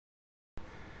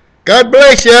God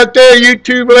bless you out there,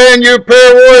 YouTube land, you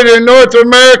prayer warrior in North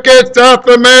America, South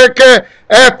America,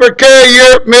 Africa,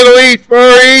 Europe, Middle East,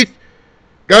 Far East.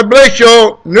 God bless you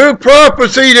all. New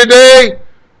prophecy today.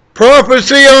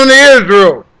 Prophecy on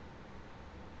Israel.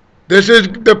 This is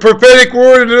the prophetic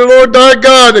word of the Lord thy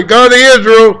God, the God of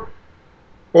Israel,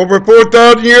 over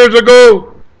 4,000 years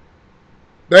ago.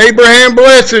 The Abraham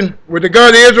blessing, where the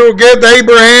God of Israel gave to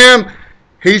Abraham.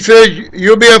 He says,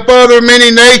 you'll be a father of many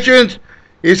nations.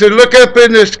 He said, look up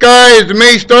in the sky, as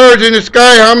many stars in the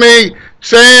sky, how many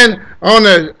sand on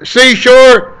the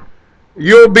seashore.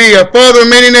 You'll be a father of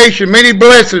many nations, many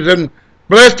blessings, and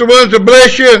bless the ones that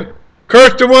bless you,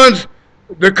 curse the ones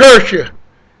that curse you.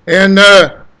 And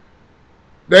the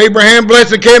Abraham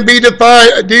blessing can't be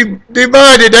divided.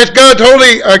 That's God's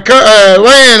holy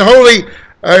land, holy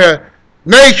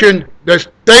nation, the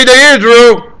state of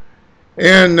Israel.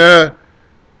 And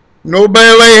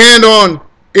nobody lay hand on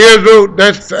Israel.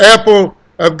 That's the apple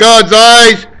of God's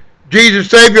eyes. Jesus,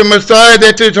 Savior, Messiah,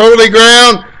 that's his holy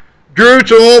ground.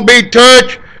 Jerusalem won't be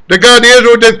touched. The God of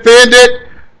Israel defend it.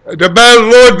 The battle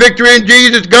of the Lord, victory in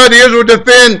Jesus. God of Israel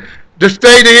defend the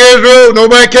state of Israel.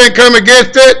 Nobody can come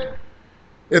against it.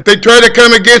 If they try to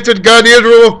come against it, God of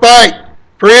Israel will fight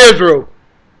for Israel.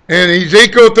 And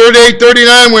Ezekiel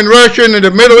 38:39, when Russia and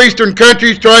the Middle Eastern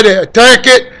countries try to attack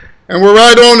it, and we're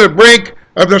right on the brink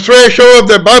of the threshold of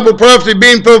the Bible prophecy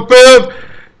being fulfilled,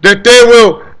 that they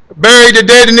will bury the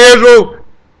dead in Israel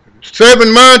 7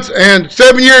 months, and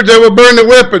 7 years they will burn the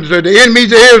weapons of the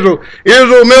enemies of Israel.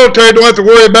 Israel military don't have to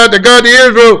worry about. The God of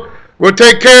Israel will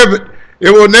take care of it.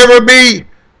 It will never be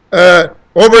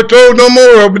overthrown no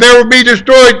more. It will never be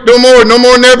destroyed no more. No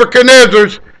more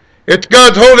Nebuchadnezzars. It's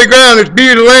God's holy ground. It's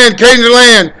beautiful land, Canaan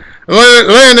land,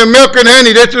 land of milk and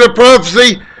honey. This is a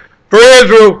prophecy for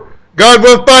Israel. God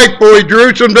will fight for you.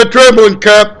 Jerusalem's a trembling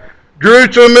cup.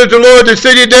 Jerusalem is the Lord, the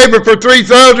city of David, for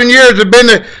 3,000 years has been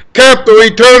the capital,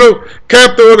 eternal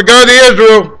capital of the God of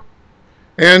Israel.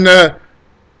 And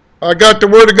I got the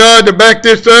word of God to back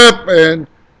this up. And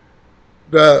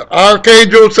the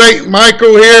Archangel Saint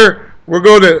Michael here, we're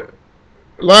going to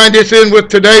line this in with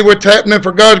today, what's happening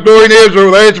for God's glory in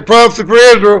Israel. That is a prophecy for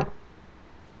Israel.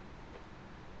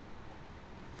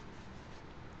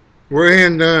 We're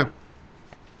in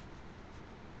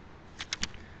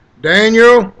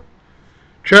Daniel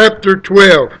chapter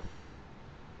 12.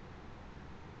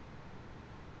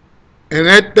 And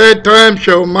at that time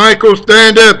shall Michael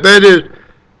stand up, that is,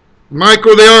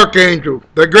 Michael the archangel,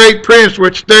 the great prince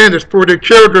which standeth for the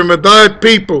children of thy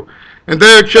people. And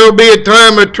there shall be a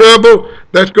time of trouble,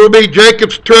 that's going to be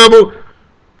Jacob's trouble,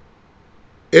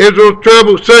 Israel's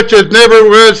trouble, such as never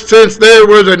was since there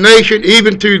was a nation,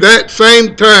 even to that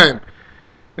same time.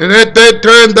 And at that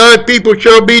time thy people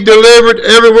shall be delivered,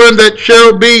 everyone that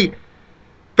shall be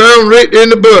found written in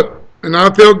the book. And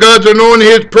I feel God's anointing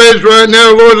his praise right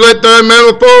now. Lord, let thy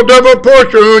mantle fall double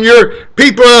portion on your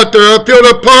people out there. I feel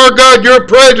the power of God, your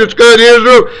presence, God,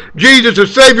 Israel, Jesus, the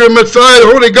Savior, Messiah,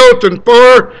 the Holy Ghost, and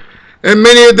fire. And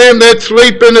many of them that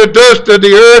sleep in the dust of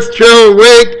the earth shall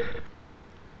awake,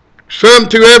 some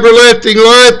to everlasting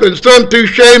life, and some to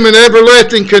shame and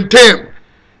everlasting contempt.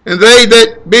 And they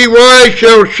that be wise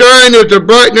shall shine as the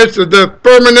brightness of the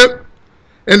firmament,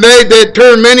 and they that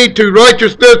turn many to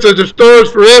righteousness as the stars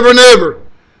forever and ever.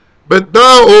 But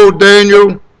thou, O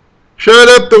Daniel, shut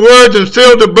up the words and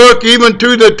seal the book, even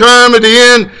to the time of the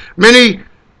end. Many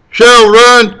shall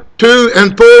run to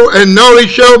and fro, and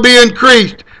knowledge shall be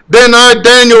increased. Then I,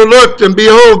 Daniel, looked, and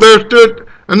behold, there stood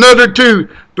another two,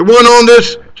 the one on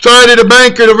this side of the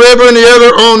bank of the river, and the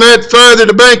other on that side of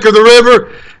the bank of the river.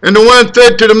 And the one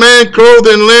said to the man clothed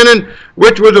in linen,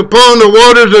 which was upon the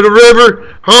waters of the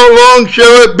river, how long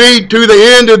shall it be to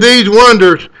the end of these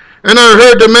wonders? And I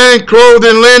heard the man clothed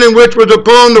in linen, which was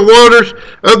upon the waters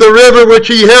of the river,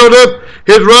 which he held up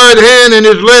his right hand and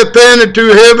his left hand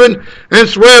unto heaven, and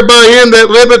swear by him that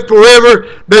liveth forever,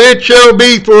 that it shall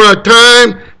be for a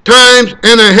time, times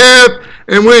and a half,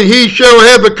 and when he shall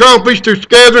have accomplished to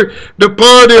scatter the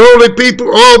part of the holy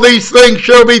people, all these things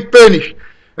shall be finished.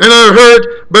 And I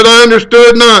heard, but I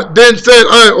understood not. Then said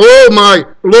I, O my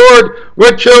Lord,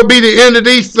 what shall be the end of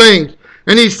these things?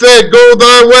 And he said, go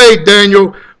thy way,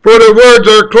 Daniel, for the words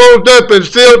are closed up and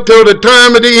sealed till the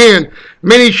time of the end.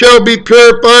 Many shall be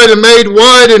purified and made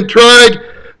white and tried,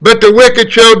 but the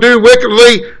wicked shall do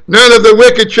wickedly. None of the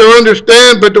wicked shall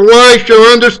understand, but the wise shall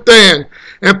understand.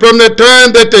 And from the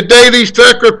time that the daily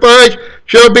sacrifice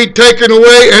shall be taken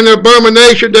away, and the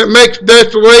abomination that makes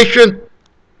desolation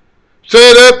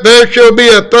set up, there shall be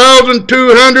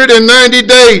 1,290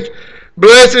 days.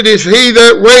 Blessed is he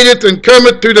that waiteth and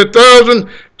cometh to the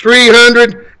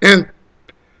 1,390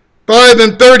 5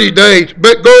 and 30 days.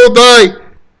 But go thou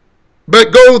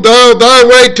thy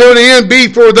way till the end be,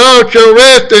 for thou shalt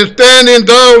rest and stand in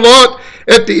thy lot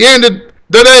at the end of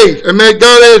the days. And may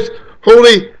God has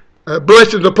holy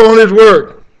blessings upon his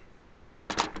word.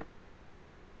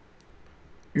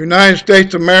 United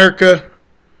States of America,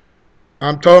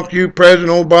 I'm talking to you, President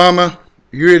Obama.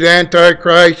 You're the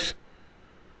Antichrist.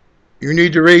 You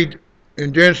need to read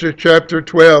in Genesis chapter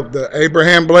 12, the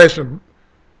Abraham blessing.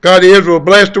 God Israel,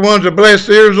 bless the ones that bless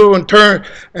Israel and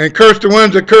curse the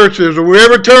ones that curse Israel. We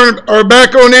ever turn our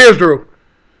back on Israel,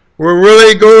 we're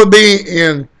really going to be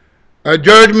in a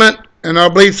judgment, and I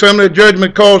believe some of the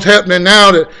judgment calls happening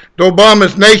now that the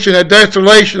Obama's nation, a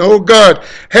desolation. Oh God,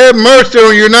 have mercy on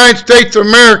the United States of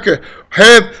America.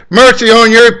 Have mercy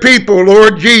on your people,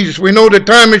 Lord Jesus. We know the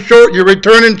time is short. You're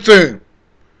returning soon.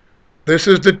 This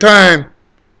is the time.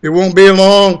 It won't be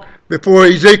long before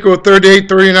Ezekiel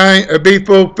 38:39 will be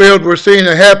fulfilled. We're seeing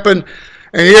it happen,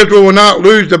 and Israel will not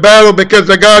lose the battle, because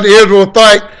the God of Israel will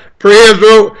fight for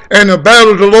Israel, and the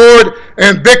battle of the Lord,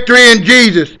 and victory in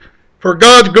Jesus for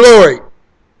God's glory.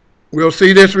 We'll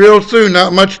see this real soon.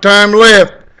 Not much time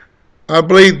left. I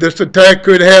believe this attack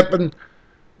could happen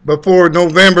before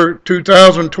November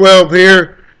 2012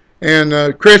 here.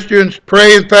 And Christians,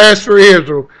 pray and fast for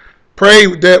Israel. Pray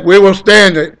that we will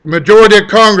stand. The majority of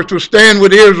Congress will stand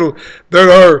with Israel.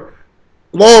 There are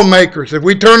lawmakers. If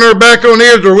we turn our back on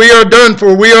Israel, we are done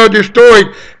for. We are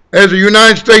destroyed as the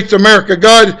United States of America.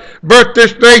 God birthed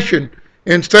this nation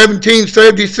in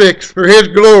 1776 for his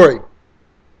glory.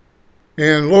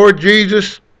 And Lord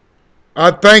Jesus, I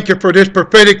thank you for this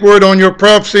prophetic word on your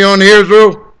prophecy on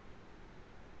Israel.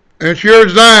 And it's your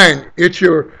Zion. It's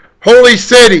your holy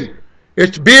city.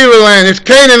 It's Beulah land. It's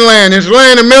Canaan land. It's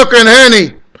land of milk and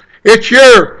honey. It's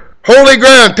your holy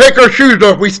ground. Take our shoes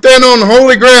off. We stand on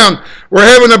holy ground. We're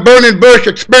having a burning bush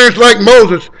experience like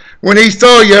Moses when he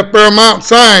saw you up there on Mount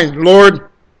Sinai, Lord.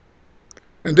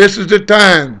 And this is the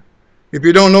time. If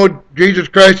you don't know Jesus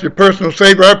Christ, your personal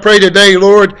Savior, I pray today,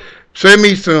 Lord, send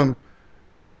me some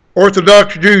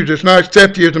Orthodox Jews that's not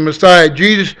accept you as the Messiah.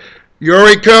 Jesus, you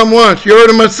already come once. You're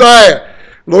the Messiah.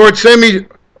 Lord, send me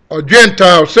a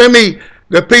Gentile. Send me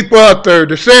the people out there,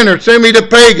 the sinners. Send me the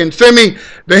pagans. Send me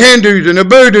the Hindus and the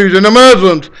Buddhists and the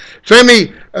Muslims. Send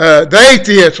me the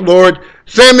atheists, Lord.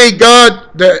 Send me, God,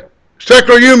 the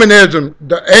secular humanism,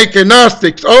 the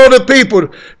agnostics, all the people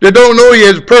that don't know you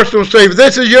as a personal Savior.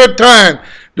 This is your time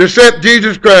to accept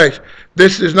Jesus Christ.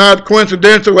 This is not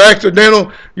coincidental or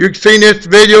accidental. You've seen this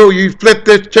video. You flipped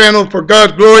this channel for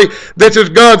God's glory. This is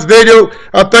God's video.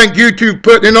 I thank you for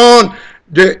putting it on.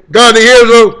 God of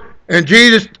Israel and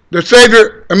Jesus, the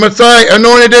Savior and Messiah,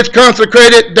 anointed this,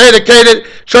 consecrated, dedicated,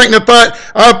 sanctified.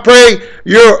 I pray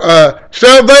your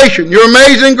salvation, your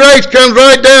amazing grace comes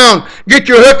right down. Get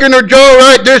your hook in her jaw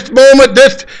right this moment.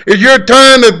 This is your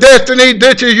time of destiny.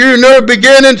 This is your new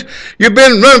beginnings. You've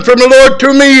been running from the Lord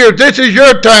 2 years. This is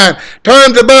your time.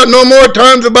 Time's about no more.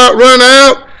 Time's about run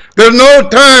out. There's no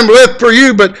time left for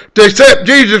you but to accept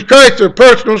Jesus Christ as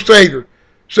personal Savior.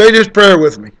 Say this prayer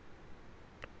with me.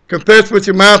 Confess with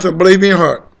your mouth and believe in your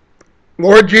heart.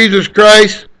 Lord Jesus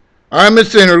Christ, I'm a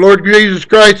sinner. Lord Jesus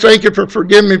Christ, thank you for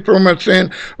forgiving me for my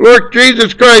sin. Lord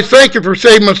Jesus Christ, thank you for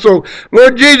saving my soul.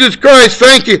 Lord Jesus Christ,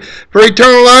 thank you for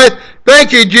eternal life.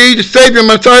 Thank you, Jesus, Savior,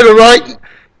 Messiah, to write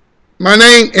my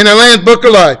name in the Lamb's Book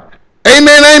of Life.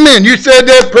 Amen, amen. You said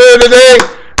that prayer today.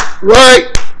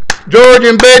 Right, George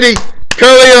and Betty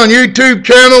Culley on YouTube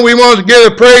channel. We want to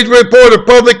get a praise report, a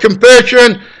public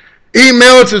confession.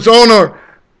 Email us. It's on our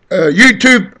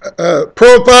YouTube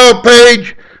profile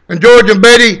page, and George and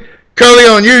Betty Culley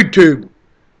on YouTube.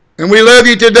 And we love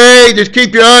you today. Just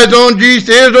keep your eyes on Jesus.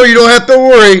 Israel, you don't have to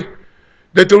worry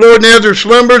that the Lord never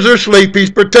slumbers or sleep. He's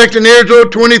protecting Israel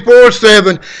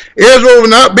 24/7. Israel will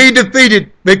not be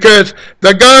defeated because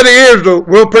the God of Israel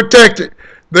will protect it.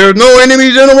 There's no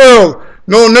enemies in the world,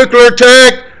 no nuclear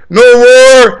attack, no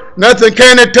war, nothing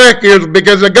can attack Israel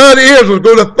because the God of Israel is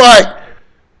going to fight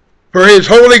for his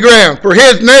holy ground, for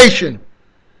his nation.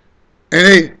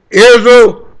 And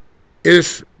Israel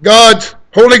is God's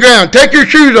holy ground. Take your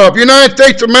shoes off. United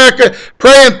States of America,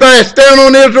 pray and fast. Stand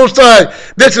on Israel's side.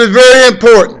 This is very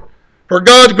important for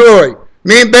God's glory.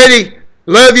 Me and Betty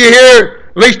love you here.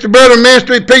 At least the Brother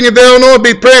Ministry, Pignaville, Illinois,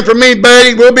 be praying for me,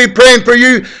 Betty. We'll be praying for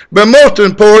you. But most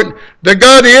important, the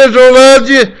God of Israel loves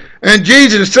you, and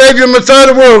Jesus, the Savior and Messiah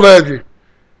of the world, loves you.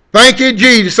 Thank you,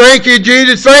 Jesus. Thank you,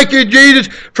 Jesus. Thank you, Jesus,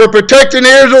 for protecting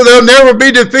Israel. They'll never be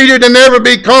defeated and never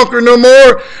be conquered no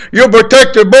more. You'll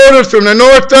protect the borders from the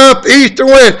north, south, east, and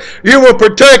west. You will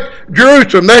protect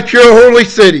Jerusalem. That's your holy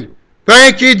city.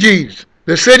 Thank you, Jesus,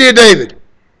 the city of David.